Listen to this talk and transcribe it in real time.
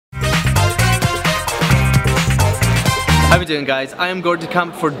we doing, guys? I am Gordon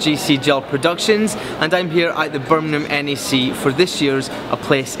Camp for GC Gel Productions, and I'm here at the Birmingham NEC for this year's A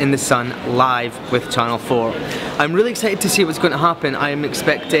Place in the Sun live with Channel 4. I'm really excited to see what's going to happen. I am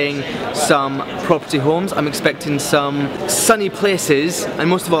expecting some property homes, I'm expecting some sunny places, and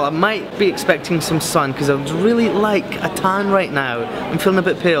most of all I might be expecting some sun because I would really like a tan right now. I'm feeling a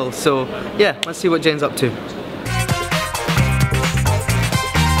bit pale, so yeah, let's see what Jen's up to.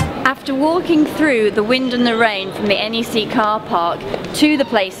 After walking through the wind and the rain from the NEC car park to the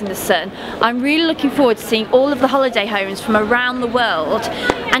Place in the Sun, I'm really looking forward to seeing all of the holiday homes from around the world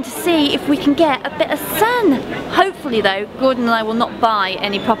and to see if we can get a bit of sun. Hopefully though, Gordon and I will not buy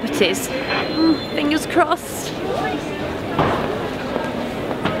any properties. Fingers crossed.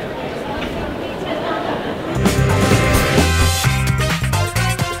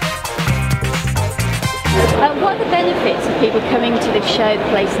 What are the benefits of people coming to this show, the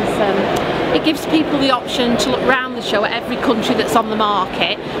Place in the Sun? It gives people the option to look around the show at every country that's on the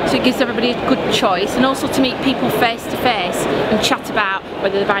market, so it gives everybody a good choice, and also to meet people face to face and chat about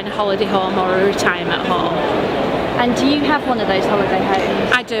whether they're buying a holiday home or a retirement home. And do you have one of those holiday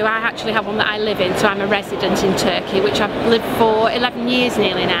homes? I do. I actually have one that I live in, so I'm a resident in Turkey, which I've lived for 11 years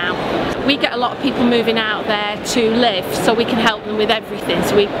nearly now. We get a lot of people moving out there to live, so we can help them with everything.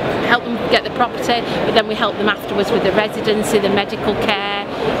 So we help them get the property, but then we help them afterwards with the residency, the medical care,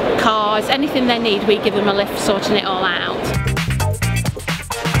 cars, anything they need, we give them a lift sorting it all out.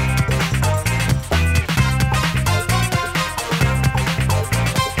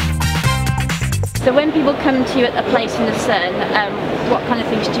 So when people come to you at the Place in the Sun, what kind of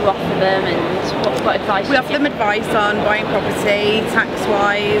things do you offer them, and what advice do you give? We offer them advice on buying property,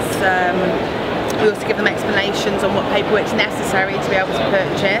 tax-wise. We also give them explanations on what paperwork's necessary to be able to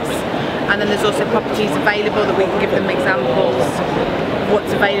purchase. And then there's also properties available that we can give them examples of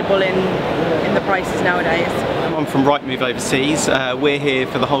what's available in the prices nowadays. I'm from Rightmove Overseas. We're here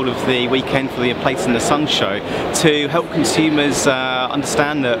for the whole of the weekend for the Place in the Sun show to help consumers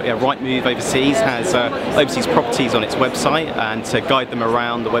understand that Rightmove Overseas has overseas properties on its website, and to guide them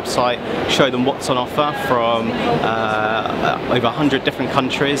around the website, show them what's on offer from over 100 different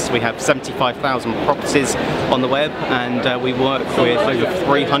countries. We have 75,000 properties on the web, and we work with over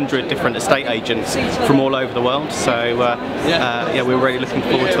 300 different estate agents from all over the world. So yeah, we're really looking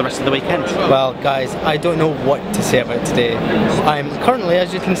forward to the rest of the weekend. Well guys, I don't know what to say about today. I'm currently,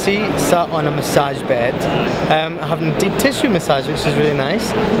 as you can see, sat on a massage bed, having a deep tissue massage, which is really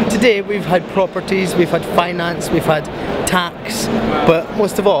nice. Today we've had properties, we've had finance, we've had tax, but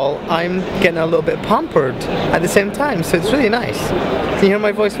most of all I'm getting a little bit pampered at the same time, so it's really nice. Can you hear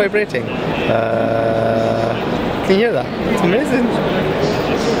my voice vibrating? Can you hear that? It's amazing.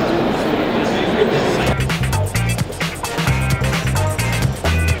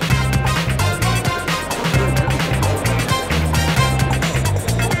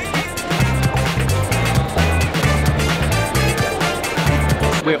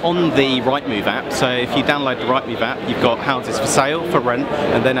 We're on the Rightmove app, so if you download the Rightmove app, you've got houses for sale, for rent,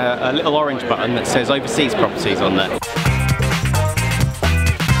 and then a little orange button that says overseas properties on there.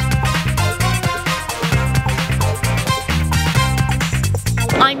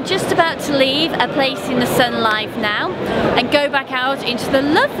 I'm just about to leave A Place in the Sun live now and go back out into the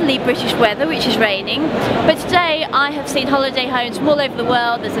lovely British weather, which is raining. But today I have seen holiday homes from all over the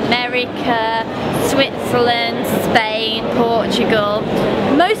world. There's America, Switzerland, Spain, Portugal.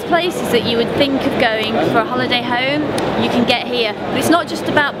 Most places that you would think of going for a holiday home, you can get here. But it's not just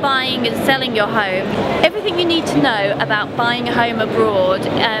about buying and selling your home. Everything you need to know about buying a home abroad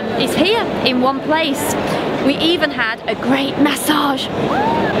is here in one place. We even had a great massage.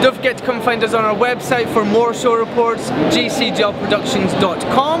 Don't forget to come find us on our website for more show reports,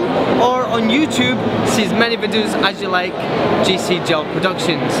 gcgelproductions.com, or on YouTube, see as many videos as you like, GC Gel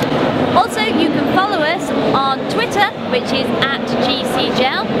Productions. Also, you can follow us on Twitter, which is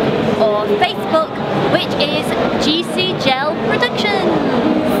 @GCGel, or Facebook, which is GC Gel Productions.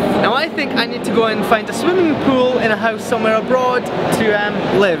 Now I think I need to go and find a swimming pool in a house somewhere abroad to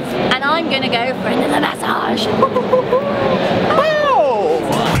live. And I'm gonna go for another massage.